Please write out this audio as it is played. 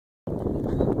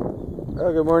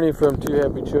Well, good morning from Two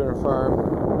Happy Children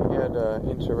Farm. We had an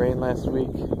inch of rain last week,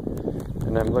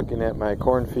 and I'm looking at my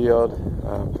cornfield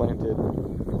planted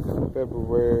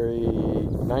February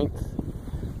 9th,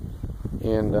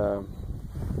 and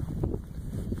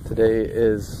today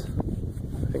is,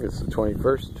 I think it's the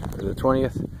 21st or the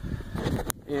 20th,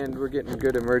 and we're getting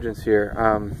good emergence here.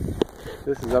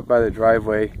 This is up by the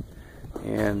driveway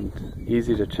and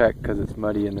easy to check because it's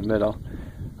muddy in the middle.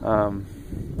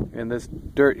 And this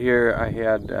dirt here, I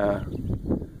had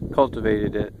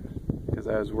cultivated it because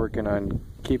I was working on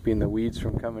keeping the weeds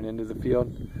from coming into the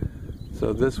field.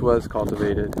 So this was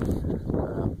cultivated,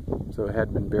 so it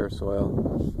had been bare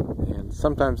soil. And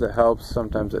sometimes it helps,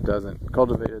 sometimes it doesn't.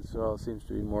 Cultivated soil seems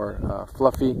to be more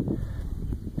fluffy,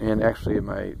 and actually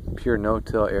my pure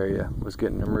no-till area was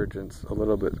getting emergence a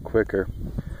little bit quicker.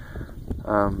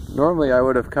 Normally I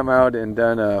would have come out and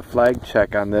done a flag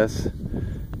check on this,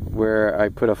 where I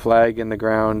put a flag in the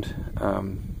ground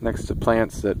next to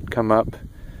plants that come up,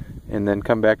 and then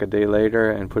come back a day later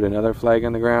and put another flag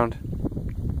in the ground.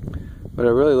 But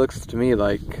it really looks to me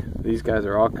like these guys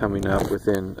are all coming up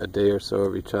within a day or so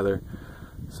of each other.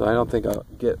 So I don't think I'll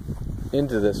get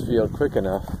into this field quick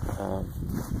enough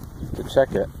to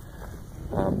check it.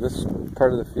 This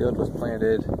part of the field was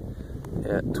planted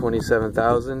at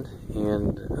 27,000,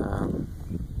 and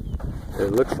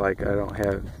it looks like I don't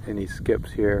have any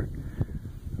skips here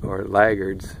or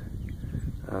laggards,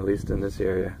 at least in this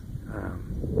area.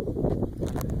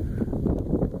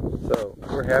 So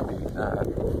we're happy.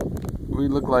 We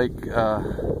look like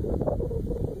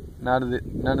none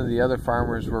of the other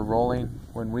farmers were rolling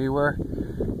when we were,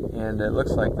 and it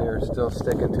looks like they're still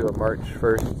sticking to a March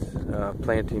 1st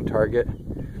planting target,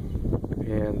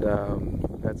 and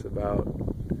that's about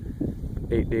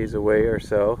 8 days away or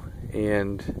so.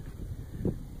 And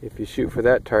if you shoot for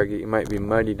that target, you might be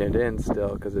muddying it in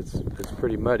still because it's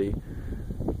pretty muddy.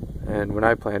 And when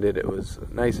I planted, it was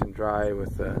nice and dry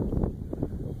with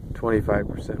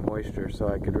 25% moisture, so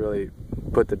I could really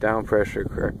put the down pressure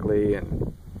correctly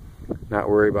and not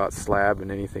worry about slab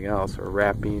and anything else, or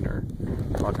wrapping or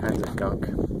all kinds of gunk.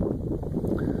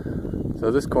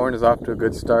 So this corn is off to a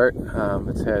good start.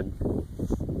 It's had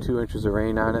 2 inches of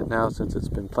rain on it now since it's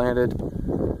been planted.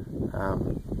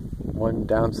 One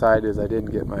downside is I didn't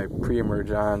get my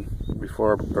pre-emerge on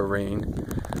before the rain,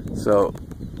 so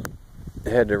I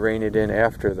had to rain it in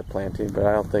after the planting, but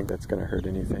I don't think that's going to hurt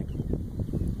anything.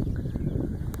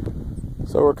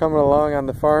 So we're coming along on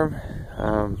the farm.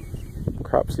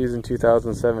 Crop season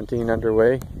 2017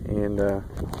 underway, and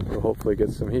we'll hopefully get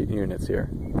some heat units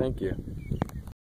here. Thank you.